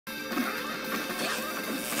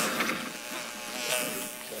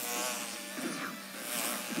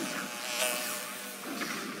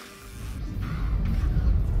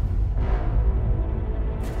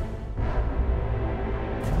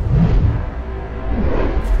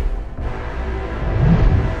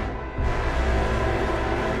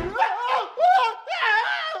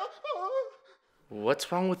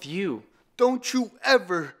What's wrong with you? Don't you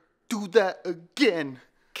ever do that again.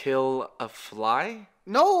 Kill a fly?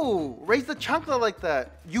 No, raise the chancla like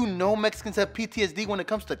that. You know Mexicans have PTSD when it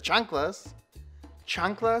comes to chanclas.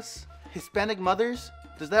 Chanclas? Hispanic mothers?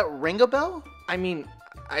 Does that ring a bell? I mean,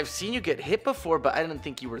 I've seen you get hit before, but I didn't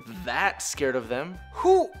think you were that scared of them.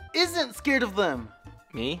 Who isn't scared of them?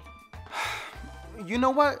 Me? You know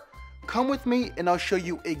what? Come with me and I'll show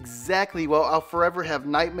you exactly why I'll forever have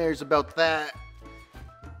nightmares about that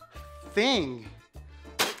thing.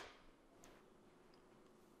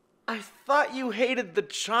 I thought you hated the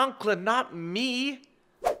chancla, not me.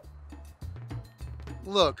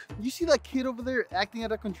 Look, you see that kid over there acting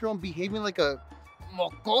out of control and behaving like a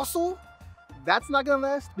mocoso? That's not gonna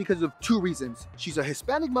last because of two reasons. She's a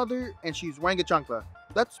Hispanic mother and she's wearing a chancla.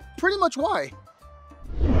 That's pretty much why.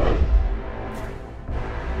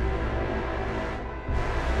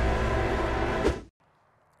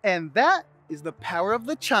 And that is the power of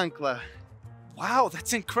the chancla. Wow,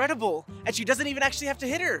 that's incredible. And she doesn't even actually have to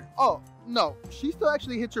hit her. Oh, no, she still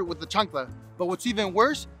actually hits her with the chancla. But what's even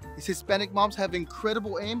worse is Hispanic moms have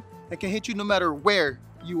incredible aim and can hit you no matter where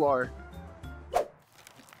you are.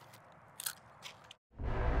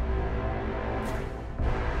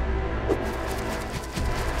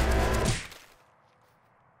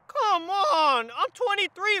 Come on, I'm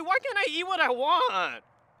 23. Why can't I eat what I want?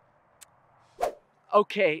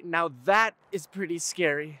 Okay, now that is pretty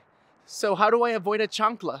scary. So how do I avoid a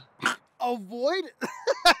chancla? Avoid?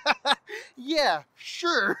 Yeah,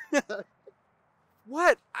 sure.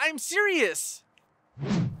 What? I'm serious.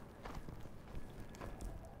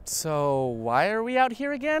 So why are we out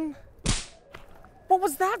here again? What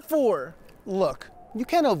was that for? Look, you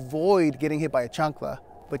can't avoid getting hit by a chancla,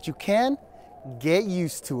 but you can get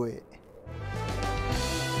used to it.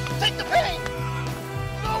 Take the pain!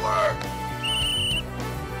 Lower!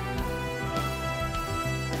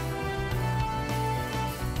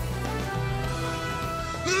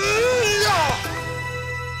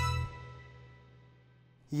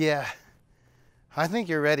 Yeah, I think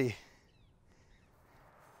you're ready.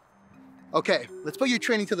 Okay, let's put your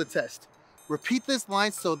training to the test. Repeat this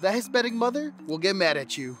line so that Hispanic mother will get mad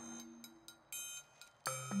at you.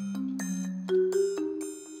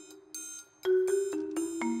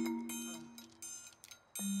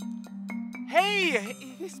 Hey,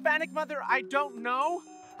 Hispanic mother, I don't know.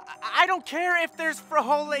 I don't care if there's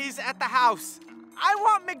frijoles at the house. I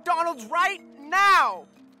want McDonald's right now.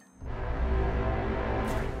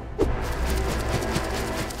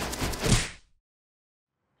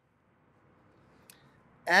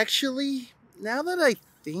 Actually, now that I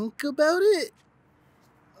think about it,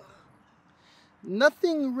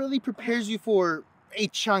 nothing really prepares you for a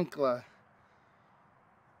chancla.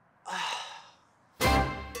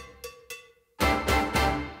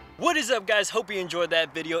 What is up, guys? Hope you enjoyed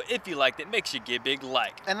that video. If you liked it, make sure you give a big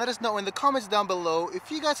like. And let us know in the comments down below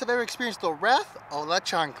if you guys have ever experienced the wrath of la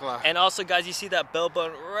chancla. And also, guys, you see that bell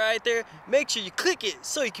button right there? Make sure you click it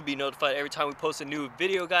so you can be notified every time we post a new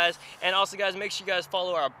video, guys. And also, guys, make sure you guys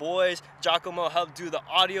follow our boys. Giacomo helped do the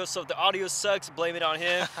audio, so if the audio sucks, blame it on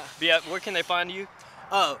him. But yeah, where can they find you?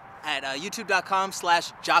 Oh, at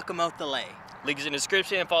youtube.com/GiacomoThelay. Link is in the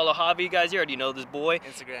description. And follow Javi, guys. You already know this boy.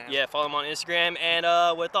 Instagram. Yeah, follow him on Instagram. And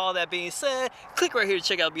with all that being said, click right here to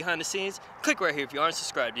check out behind the scenes. Click right here if you aren't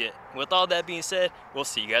subscribed yet. With all that being said, we'll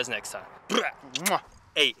see you guys next time. Mwah.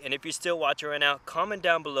 8. And if you're still watching right now, comment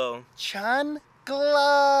down below. Chancla. Chancla.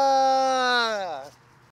 Chancla.